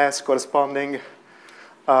has corresponding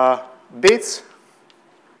bits,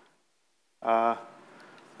 like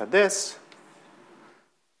this.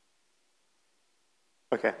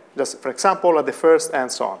 Okay, just for example, at the first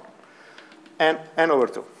and so on. And n over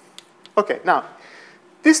 2. Okay, now,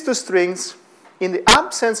 these two strings, in the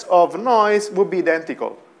absence of noise, would be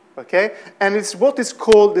identical. Okay? And it's what is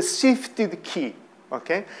called the shifted key.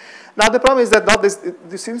 Okay? Now, the problem is that not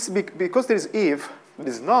this seems to be, because there is Eve, there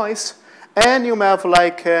is noise, and you have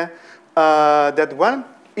like that when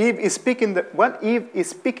Eve is picking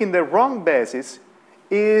the wrong basis,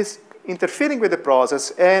 is interfering with the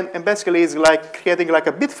process and basically is like creating like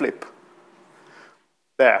a bit flip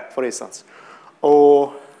there, for instance,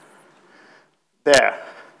 or there,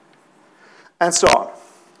 and so on,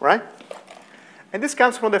 right? And this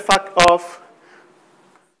comes from the fact of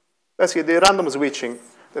basically the random switching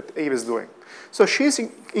that Eve is doing. So she's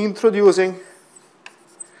introducing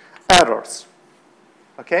errors,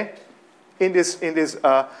 okay, in these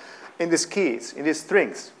keys, in these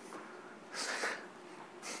strings.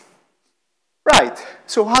 Right,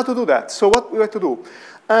 so how to do that? So what we have to do?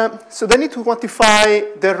 So they need to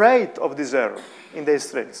quantify the rate of this error in these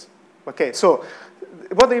strings. Okay, so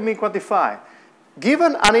what do you mean quantify?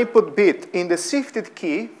 Given an input bit in the shifted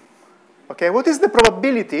key, okay, what is the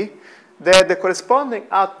probability that the corresponding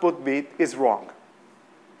output bit is wrong?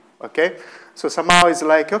 Okay, so somehow it's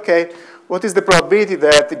like, okay, what is the probability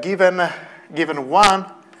that given 1,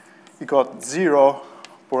 you got 0,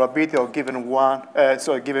 probability of given 1,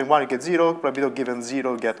 so given 1 you get 0, probability of given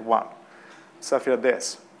 0 you get 1. Something like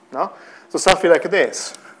this, no? So something like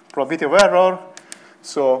this, probability of error,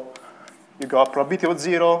 so you got probability of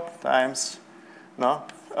 0 times, no?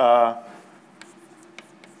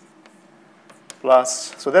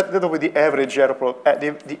 plus, so that will be the average error,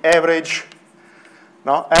 the average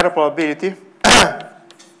error probability.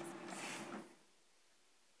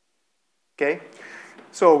 Okay,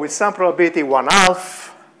 so with some probability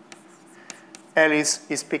 1/2, L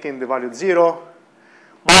is picking the value 0,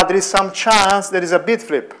 but there is some chance there is a bit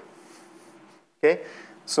flip. Okay,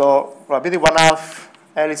 so probability 1/2,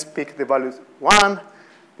 L is picking the value 1.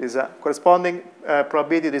 There's a corresponding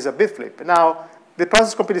probability there is a bit flip. Now, the process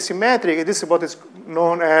is completely symmetric. This is what is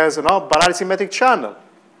known as a binary symmetric channel.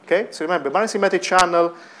 Okay, so remember, binary symmetric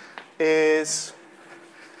channel is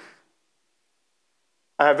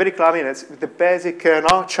very clear. It's the basic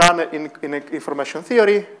channel in information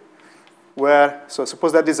theory, where, so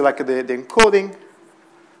suppose that this is like the encoding,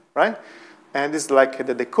 right? And this is like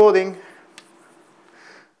the decoding.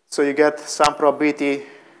 So you get some probability,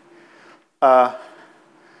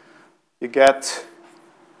 you get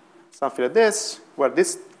something like this, where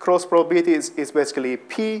this cross probability is basically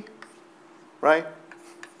P, right?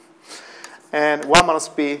 And 1 minus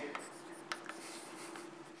P.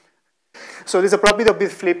 So there's a probability of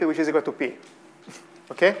bit flip which is equal to P,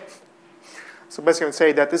 okay? So basically we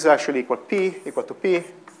say that this is actually equal to P,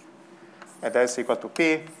 and that's equal to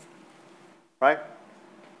P, right?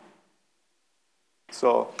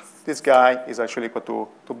 So this guy is actually equal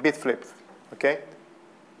to bit flip, okay?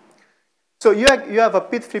 So you have a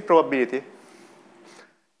bit flip probability.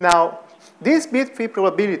 Now, this bit flip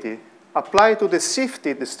probability applied to the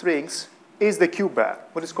shifted strings is the Q bar.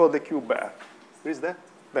 What is called the Q bar? Where is that?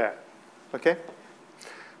 There. Okay?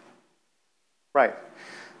 Right.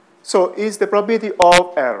 So is the probability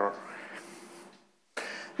of error.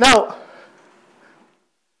 Now,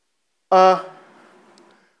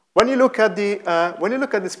 when you look at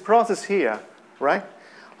this process here, right?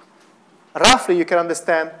 Roughly, you can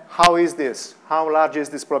understand how is this, how large is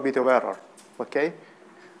this probability of error, okay?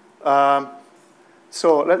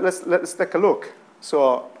 So let's take a look.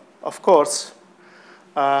 So of course,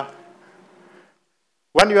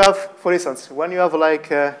 when you have, for instance, when you have like,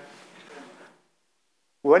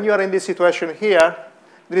 when you are in this situation here,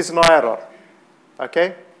 there is no error,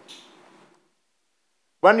 okay?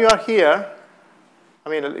 When you are here, I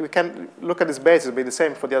mean, we can look at this basis, but the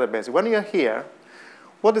same for the other basis. When you are here,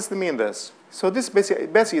 what does it mean this? So this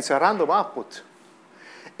basically it's a random output.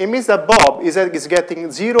 It means that Bob is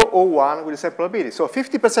getting 0 or 1 with the same probability. So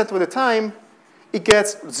 50% of the time, it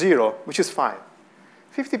gets 0, which is fine.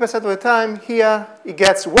 50% of the time here, it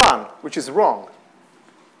gets 1, which is wrong.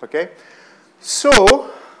 Okay?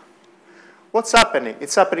 So what's happening?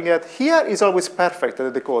 It's happening that here is always perfect at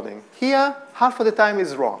the decoding. Here, half of the time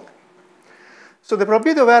is wrong. So the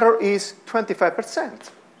probability of error is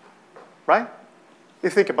 25%, right? You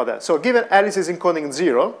think about that. So given Alice is encoding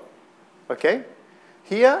 0, okay,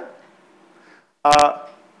 here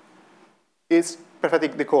it's perfectly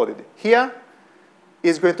decoded. Here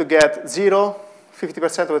is going to get 0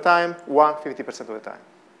 50% of the time, 1 50% of the time.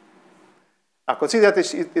 Now consider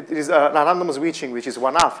that it is a random switching, which is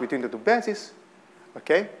 1/2 between the two bases,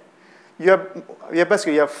 okay? You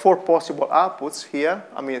have 4 possible outputs here.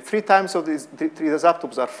 I mean, 3 times of these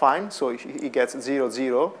outputs are fine, so he gets 0,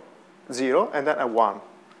 0, 0, and then a 1.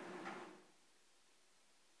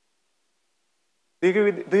 Do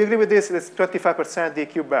you agree with this? It's 25%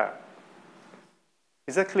 DQ bar.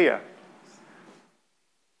 Is that clear?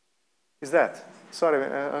 Is that? Sorry,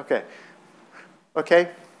 okay. Okay.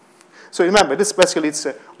 So remember, this basically it's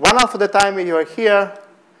 1/2 of the time you are here,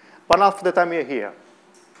 1/2 of the time you're here.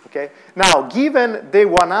 Okay. Now, given the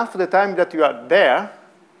 1/2 of the time that you are there,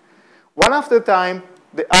 1/2 of the time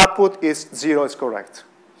the output is 0 is correct.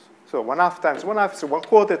 So 1/2 times 1/2 is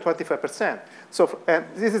 1/4, 25%. So and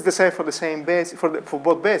this is the same for the same base for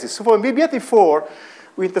both bases. So for BBT4,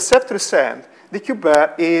 we intercept resend, the Q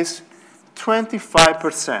bar is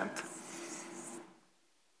 25%.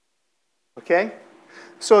 Okay?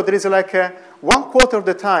 So there is like 1/4 of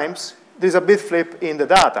the times there is a bit flip in the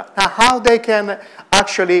data. Now, how they can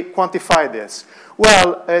actually quantify this?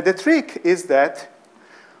 Well, the trick is that,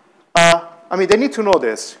 I mean, they need to know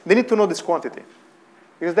this. They need to know this quantity,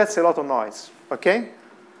 because that's a lot of noise, okay?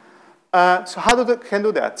 So how do they can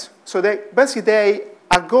do that? So basically they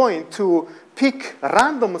are going to pick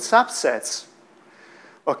random subsets,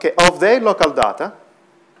 okay, of their local data,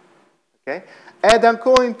 okay? And I'm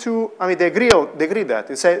going to, I mean, they agree that.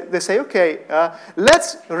 They say okay,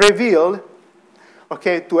 let's reveal,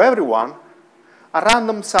 okay, to everyone a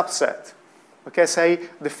random subset. Okay, say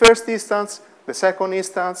the first instance, the second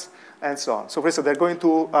instance, and so on. So for instance, they're going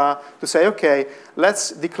to say, okay, let's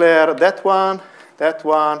declare that one,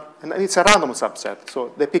 and it's a random subset.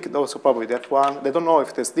 So they pick also probably that one. They don't know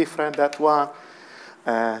if it's different, that one,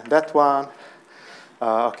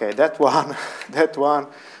 Okay, that one, that one,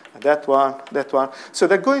 that one, that one. So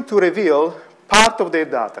they're going to reveal part of their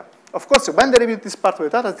data. Of course, when they reveal this part of the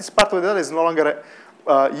data, this part of the data is no longer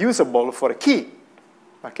usable for a key.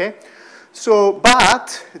 Okay? So,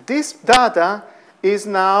 but this data is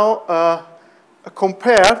now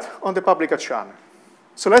compared on the public channel.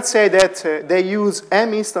 So let's say that they use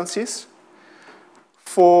M instances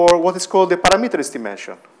for what is called the parameter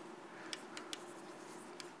estimation.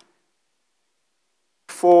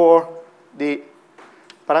 For the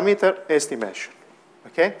parameter estimation.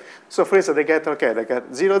 Okay? So for instance, they get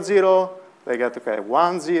 0, 0, they get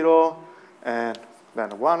 1, 0, and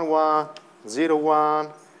then 1, 1, 0, 1,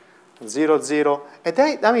 0, 0.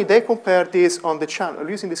 And they compare this on the channel,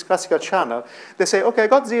 using this classical channel. They say, okay, I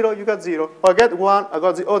got 0, you got 0. Oh, I get 1, I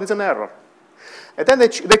got 0. Oh, there's an error. And then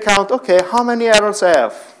they count, okay, how many errors I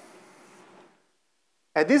have?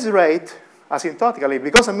 At this rate, asymptotically,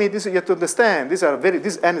 because this you have to understand, this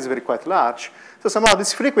n is very quite large. So somehow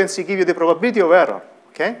this frequency gives you the probability of error,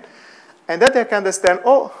 okay? And then they can understand,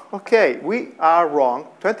 oh, okay, we are wrong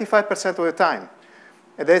 25% of the time.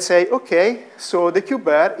 And they say, okay, so the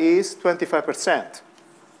Q-bar is 25%.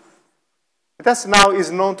 That now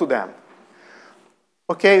is known to them.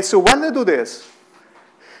 Okay, so when they do this,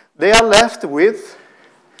 they are left with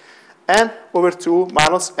n over 2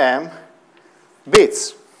 minus m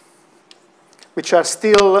bits, which are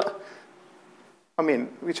still,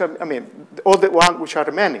 all the ones which are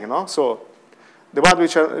remaining, no? So the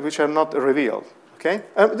ones which are not revealed, okay?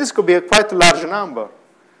 This could be a quite large number,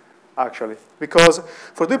 actually, because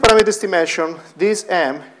for the parameter estimation, this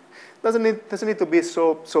m doesn't need to be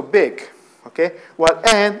so big, okay? While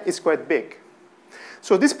n is quite big.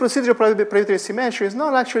 So this procedural parameter estimation is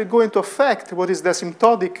not actually going to affect what is the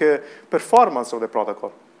asymptotic performance of the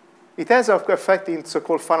protocol. It has an effect in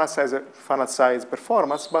so-called finite size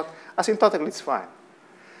performance, but asymptotically it's fine,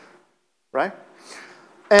 right?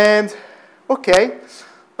 And okay,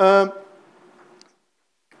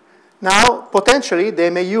 now potentially they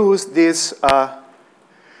may use these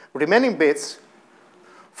remaining bits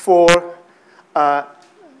for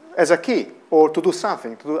as a key, or to do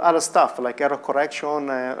something, to do other stuff like error correction.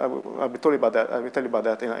 I'll tell you about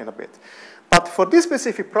that in a bit. But for this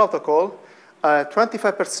specific protocol,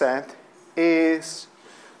 25% is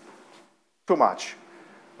too much,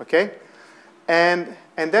 okay? And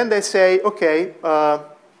then they say, okay,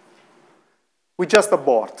 we just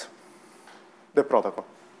abort the protocol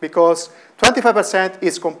because 25%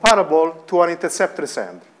 is comparable to an interceptor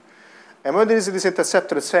send. And when there is this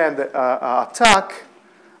interceptor send attack,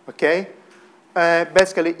 okay,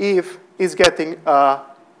 basically Eve is getting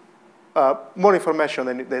more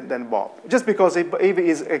information than Bob. Just because Eve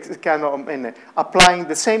is kind of applying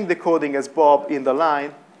the same decoding as Bob in the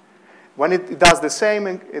line, when it does the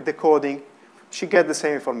same decoding, she gets the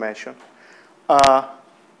same information.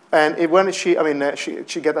 And when she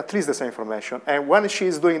gets at least the same information. And when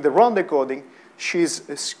she's doing the wrong decoding, she's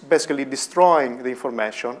basically destroying the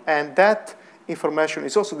information. And that information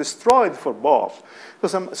is also destroyed for Bob.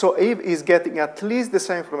 So Eve is getting at least the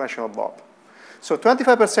same information of Bob. So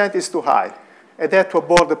 25% is too high, and they have to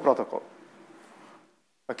abort the protocol.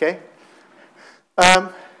 Okay?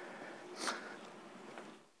 Well,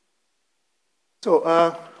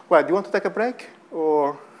 do you want to take a break?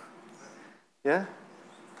 Or, yeah?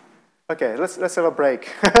 Okay, let's have a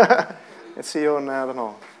break. Let's see you in, I don't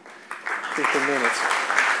know, 15 minutes.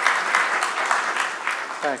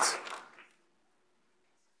 Thanks.